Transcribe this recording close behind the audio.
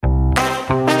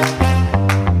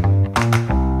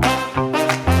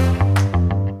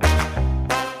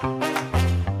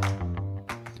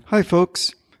Hi,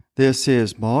 folks. This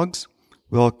is Moggs,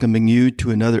 welcoming you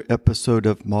to another episode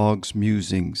of Moggs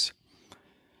Musings.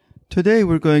 Today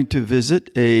we're going to visit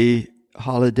a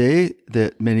holiday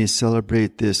that many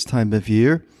celebrate this time of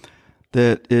year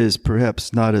that is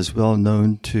perhaps not as well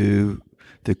known to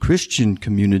the Christian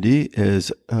community as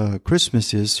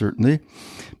Christmas is, certainly,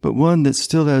 but one that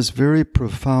still has very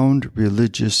profound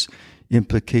religious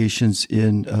implications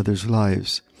in others'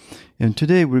 lives. And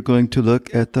today we're going to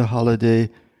look at the holiday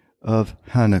of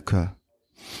Hanukkah.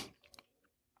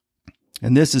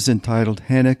 And this is entitled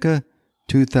Hanukkah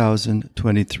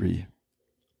 2023.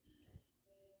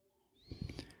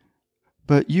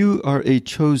 But you are a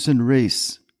chosen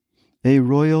race, a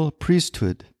royal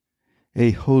priesthood,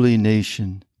 a holy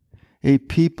nation, a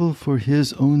people for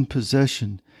his own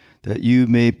possession, that you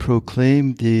may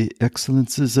proclaim the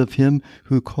excellences of him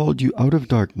who called you out of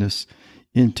darkness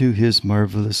into his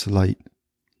marvelous light.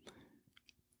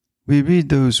 We read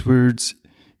those words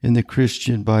in the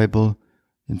Christian Bible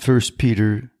in 1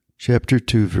 Peter chapter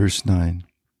 2, verse 9.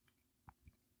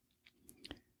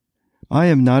 I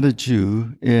am not a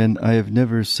Jew, and I have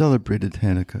never celebrated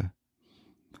Hanukkah.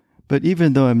 But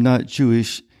even though I'm not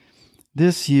Jewish,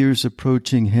 this year's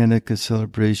approaching Hanukkah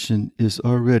celebration is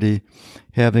already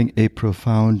having a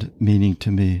profound meaning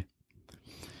to me.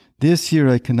 This year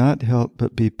I cannot help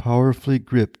but be powerfully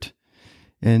gripped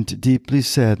and deeply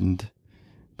saddened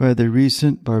by the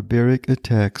recent barbaric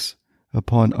attacks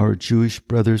upon our Jewish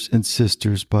brothers and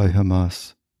sisters by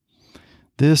Hamas.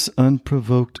 This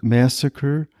unprovoked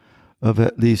massacre of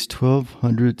at least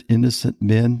 1,200 innocent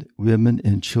men, women,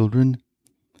 and children,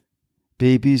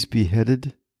 babies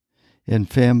beheaded, and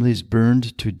families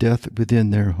burned to death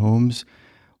within their homes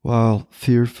while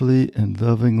fearfully and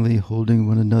lovingly holding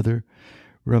one another,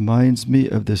 reminds me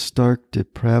of the stark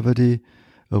depravity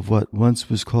of what once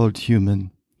was called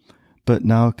human, but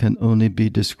now can only be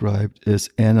described as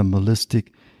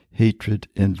animalistic hatred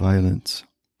and violence.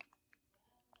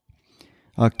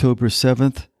 October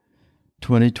 7th,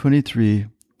 2023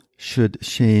 should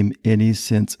shame any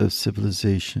sense of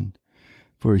civilization,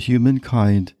 for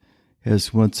humankind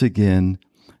has once again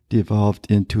devolved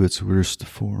into its worst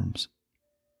forms.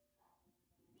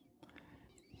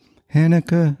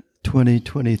 Hanukkah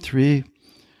 2023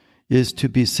 is to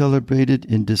be celebrated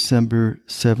in December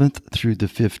 7th through the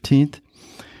 15th,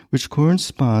 which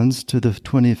corresponds to the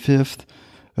 25th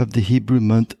of the Hebrew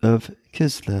month of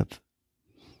Kislev.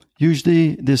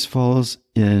 Usually this falls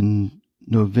in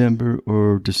November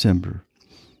or December.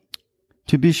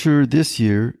 To be sure, this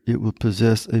year it will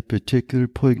possess a particular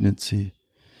poignancy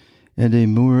and a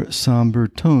more somber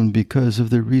tone because of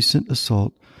the recent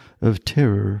assault of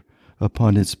terror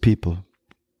upon its people.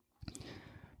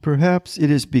 Perhaps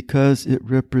it is because it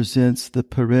represents the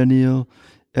perennial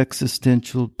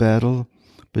existential battle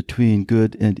between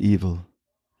good and evil,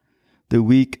 the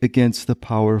weak against the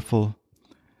powerful,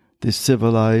 the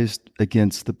civilized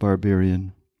against the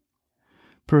barbarian.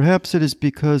 Perhaps it is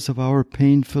because of our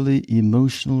painfully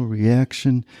emotional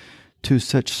reaction to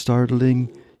such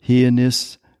startling,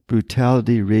 heinous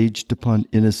brutality raged upon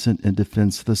innocent and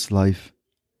defenseless life.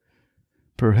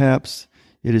 Perhaps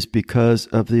it is because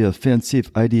of the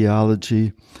offensive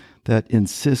ideology that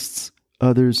insists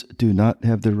others do not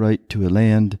have the right to a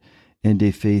land and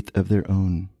a faith of their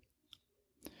own.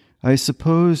 I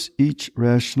suppose each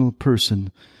rational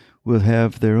person will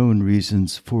have their own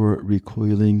reasons for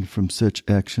recoiling from such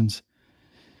actions.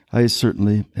 I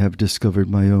certainly have discovered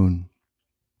my own.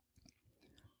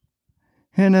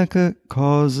 Hanukkah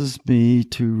causes me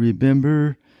to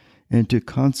remember and to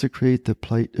consecrate the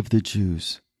plight of the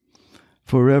Jews,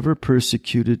 forever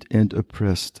persecuted and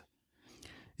oppressed.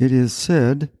 It is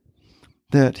said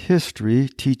that history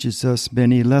teaches us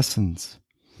many lessons,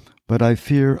 but I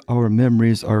fear our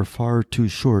memories are far too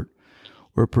short,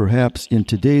 or perhaps in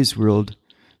today's world,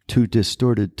 too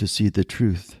distorted to see the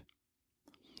truth.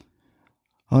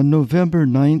 On November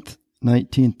 9th,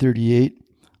 1938,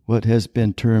 what has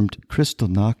been termed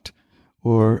Kristallnacht,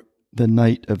 or the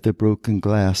Night of the Broken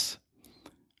Glass,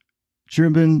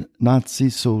 German Nazi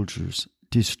soldiers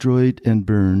destroyed and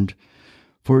burned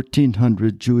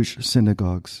 1,400 Jewish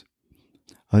synagogues,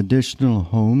 additional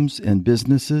homes and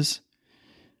businesses,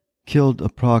 killed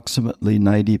approximately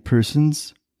 90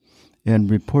 persons, and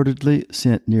reportedly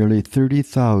sent nearly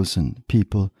 30,000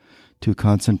 people to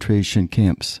concentration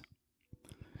camps.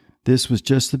 This was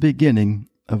just the beginning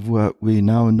of what we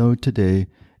now know today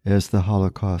as the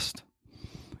Holocaust,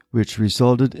 which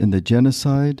resulted in the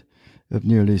genocide of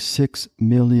nearly 6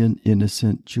 million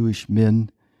innocent Jewish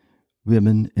men,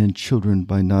 women, and children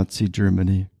by Nazi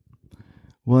Germany.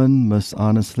 One must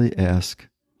honestly ask,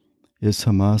 is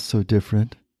Hamas so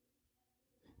different?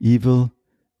 Evil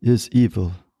is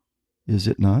evil, is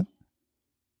it not?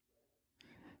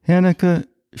 Hanukkah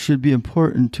should be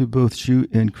important to both Jew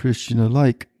and Christian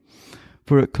alike,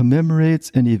 for it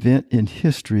commemorates an event in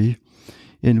history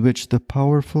in which the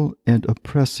powerful and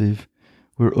oppressive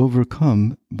were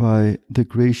overcome by the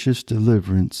gracious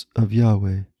deliverance of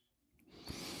Yahweh.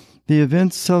 The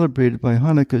events celebrated by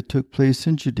Hanukkah took place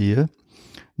in Judea,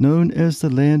 known as the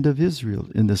Land of Israel,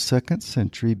 in the 2nd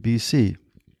century BC.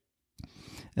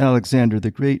 Alexander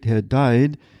the Great had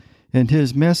died, and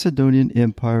his Macedonian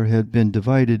Empire had been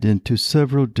divided into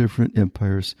several different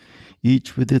empires,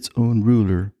 each with its own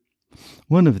ruler.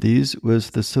 One of these was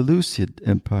the Seleucid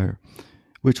Empire,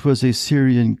 which was a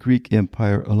Syrian Greek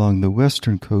empire along the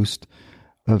western coast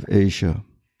of Asia.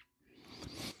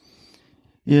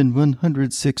 In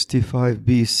 165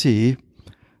 BC,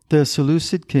 the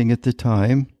Seleucid king at the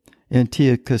time,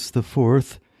 Antiochus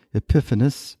IV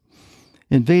Epiphanes,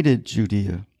 invaded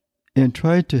Judea and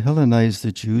tried to Hellenize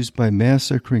the Jews by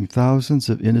massacring thousands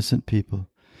of innocent people,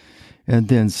 and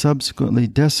then subsequently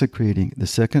desecrating the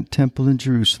Second Temple in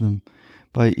Jerusalem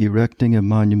by erecting a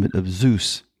monument of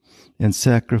Zeus and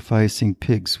sacrificing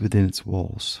pigs within its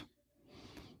walls.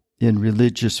 In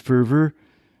religious fervor,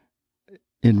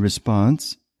 in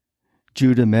response,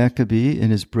 Judah Maccabee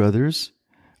and his brothers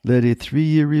led a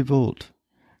 3-year revolt,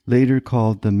 later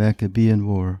called the Maccabean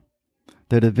War,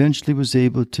 that eventually was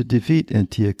able to defeat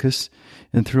Antiochus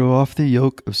and throw off the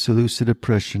yoke of Seleucid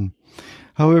oppression.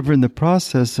 However, in the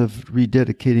process of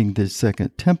rededicating the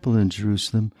Second Temple in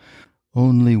Jerusalem,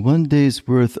 only 1 day's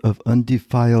worth of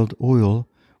undefiled oil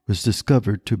was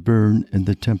discovered to burn in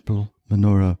the temple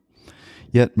menorah.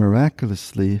 Yet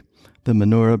miraculously, the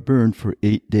menorah burned for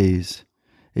 8 days,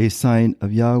 a sign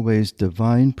of Yahweh's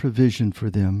divine provision for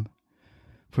them.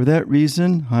 For that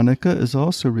reason, Hanukkah is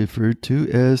also referred to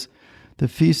as the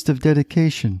Feast of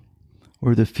Dedication,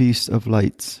 or the Feast of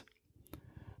Lights.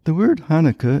 The word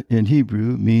Hanukkah in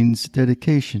Hebrew means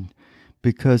dedication,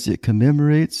 because it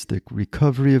commemorates the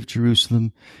recovery of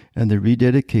Jerusalem and the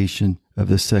rededication of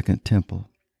the Second Temple.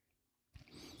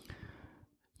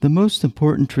 The most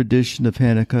important tradition of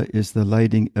Hanukkah is the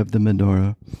lighting of the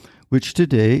menorah, which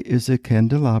today is a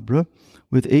candelabra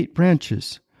with 8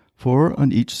 branches, 4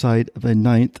 on each side of a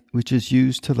 9th, which is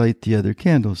used to light the other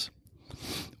candles.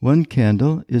 1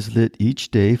 candle is lit each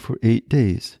day for 8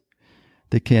 days.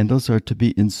 The candles are to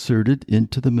be inserted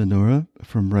into the menorah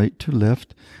from right to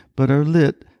left, but are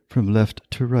lit from left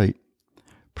to right.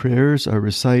 Prayers are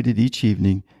recited each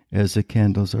evening as the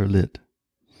candles are lit.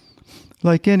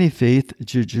 Like any faith,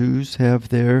 Jews have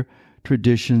their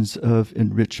traditions of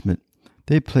enrichment.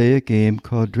 They play a game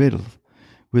called dreidel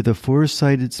with a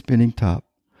 4-sided spinning top,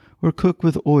 or cook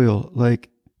with oil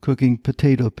like cooking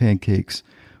potato pancakes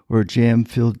or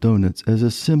jam-filled donuts as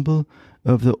a symbol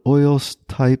of the oil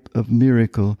type of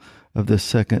miracle of the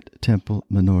Second Temple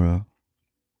menorah.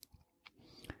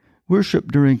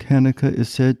 Worship during Hanukkah is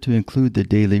said to include the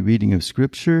daily reading of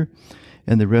Scripture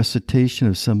and the recitation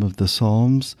of some of the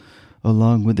Psalms,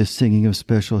 along with the singing of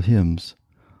special hymns.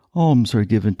 Alms are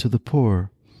given to the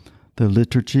poor. The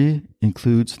liturgy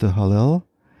includes the Hallel,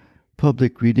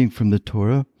 public reading from the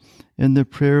Torah, and the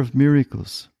prayer of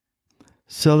miracles.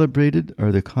 Celebrated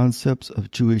are the concepts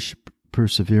of Jewish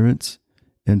perseverance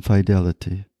and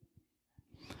fidelity.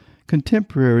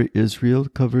 Contemporary Israel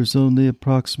covers only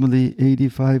approximately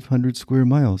 8,500 square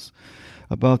miles,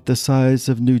 about the size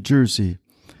of New Jersey,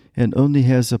 and only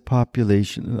has a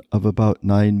population of about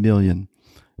 9 million,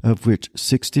 of which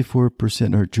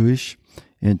 64% are Jewish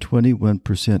and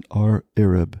 21% are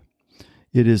Arab.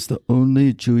 It is the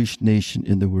only Jewish nation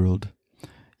in the world.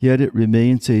 Yet it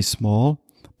remains a small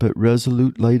but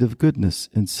resolute light of goodness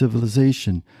and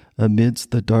civilization amidst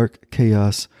the dark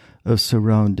chaos of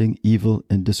surrounding evil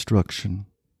and destruction.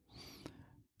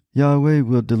 Yahweh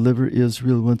will deliver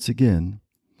Israel once again.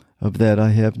 Of that I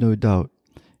have no doubt,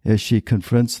 as she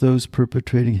confronts those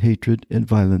perpetrating hatred and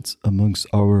violence amongst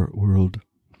our world.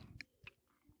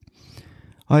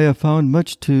 I have found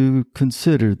much to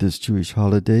consider this Jewish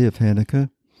holiday of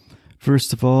Hanukkah.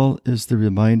 First of all is the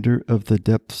reminder of the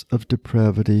depths of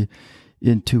depravity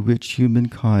into which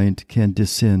humankind can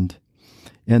descend,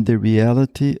 and the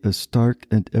reality of stark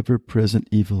and ever-present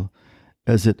evil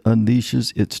as it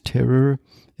unleashes its terror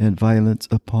and violence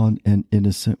upon an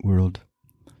innocent world.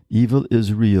 Evil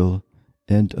is real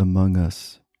and among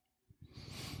us.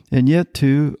 And yet,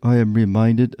 too, I am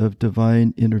reminded of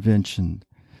divine intervention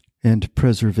and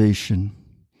preservation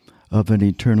of an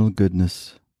eternal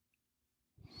goodness.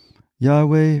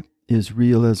 Yahweh is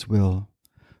real as well,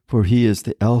 for he is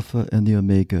the Alpha and the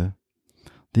Omega,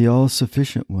 the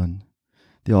all-sufficient one,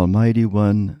 the Almighty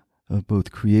One of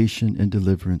both creation and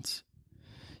deliverance.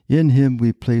 In him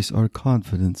we place our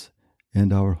confidence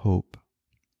and our hope.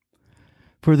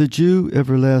 For the Jew,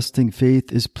 everlasting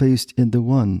faith is placed in the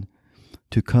one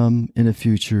to come in a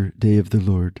future day of the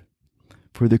Lord.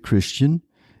 For the Christian,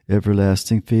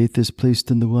 everlasting faith is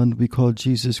placed in the one we call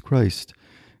Jesus Christ,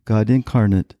 God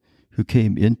incarnate, who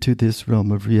came into this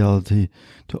realm of reality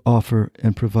to offer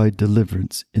and provide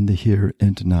deliverance in the here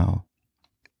and now.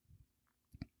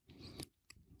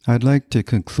 I'd like to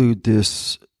conclude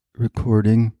this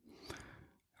recording,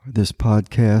 this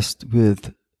podcast,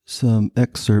 with some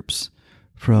excerpts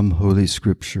from Holy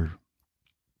Scripture.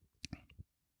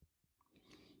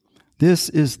 This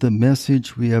is the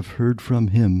message we have heard from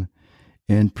him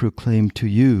and proclaim to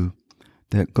you,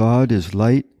 that God is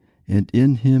light, and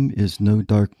in him is no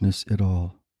darkness at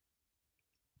all.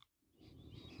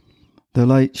 The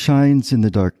light shines in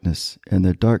the darkness, and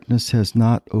the darkness has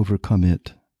not overcome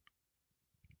it.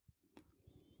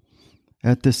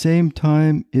 At the same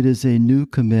time, it is a new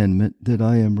commandment that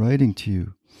I am writing to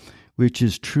you, which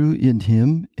is true in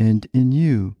him and in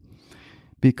you,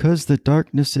 because the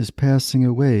darkness is passing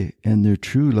away, and the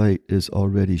true light is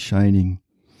already shining.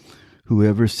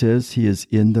 Whoever says he is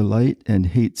in the light and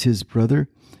hates his brother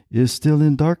is still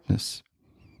in darkness.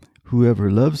 Whoever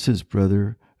loves his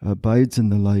brother abides in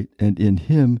the light, and in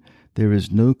him there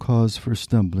is no cause for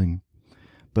stumbling.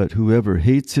 But whoever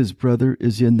hates his brother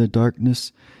is in the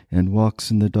darkness and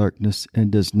walks in the darkness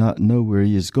and does not know where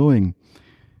he is going,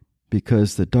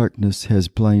 because the darkness has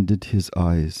blinded his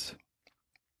eyes.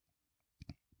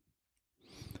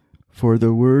 For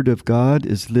the word of God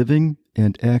is living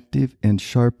and active and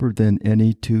sharper than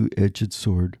any two-edged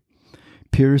sword,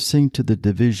 piercing to the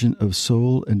division of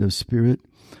soul and of spirit,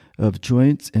 of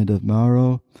joints and of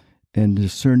marrow, and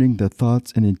discerning the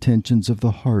thoughts and intentions of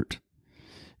the heart.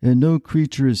 And no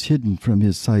creature is hidden from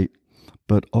his sight,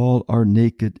 but all are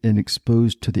naked and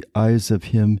exposed to the eyes of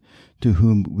him to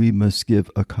whom we must give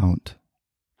account.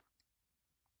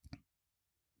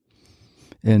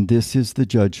 And this is the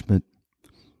judgment.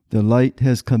 The light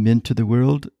has come into the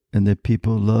world, and the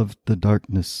people loved the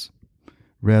darkness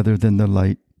rather than the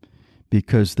light,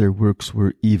 because their works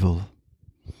were evil.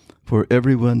 For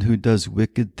everyone who does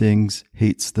wicked things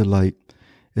hates the light,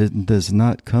 and does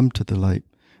not come to the light,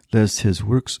 lest his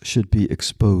works should be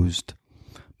exposed.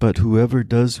 But whoever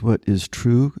does what is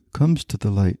true comes to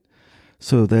the light,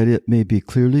 so that it may be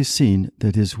clearly seen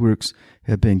that his works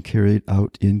have been carried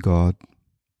out in God.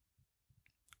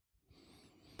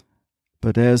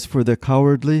 But as for the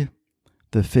cowardly,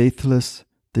 the faithless,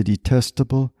 the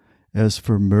detestable, as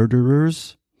for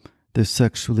murderers, the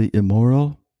sexually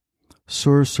immoral,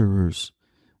 sorcerers,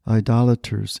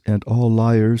 idolaters, and all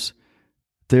liars,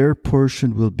 their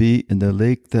portion will be in the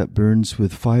lake that burns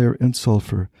with fire and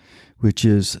sulfur, which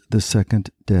is the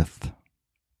second death.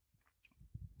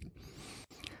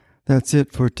 That's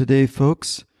it for today,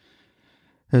 folks.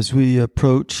 As we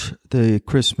approach the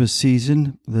Christmas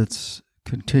season, let's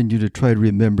continue to try to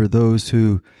remember those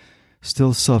who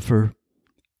still suffer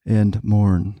and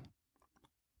mourn.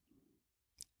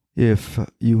 If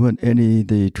you want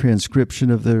the transcription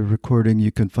of the recording,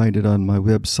 you can find it on my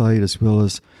website, as well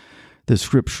as the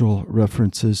scriptural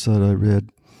references that I read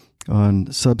on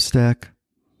Substack,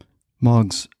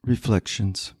 Mog's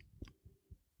Reflections.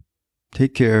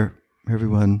 Take care,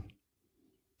 everyone.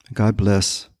 God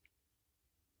bless.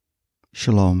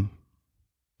 Shalom.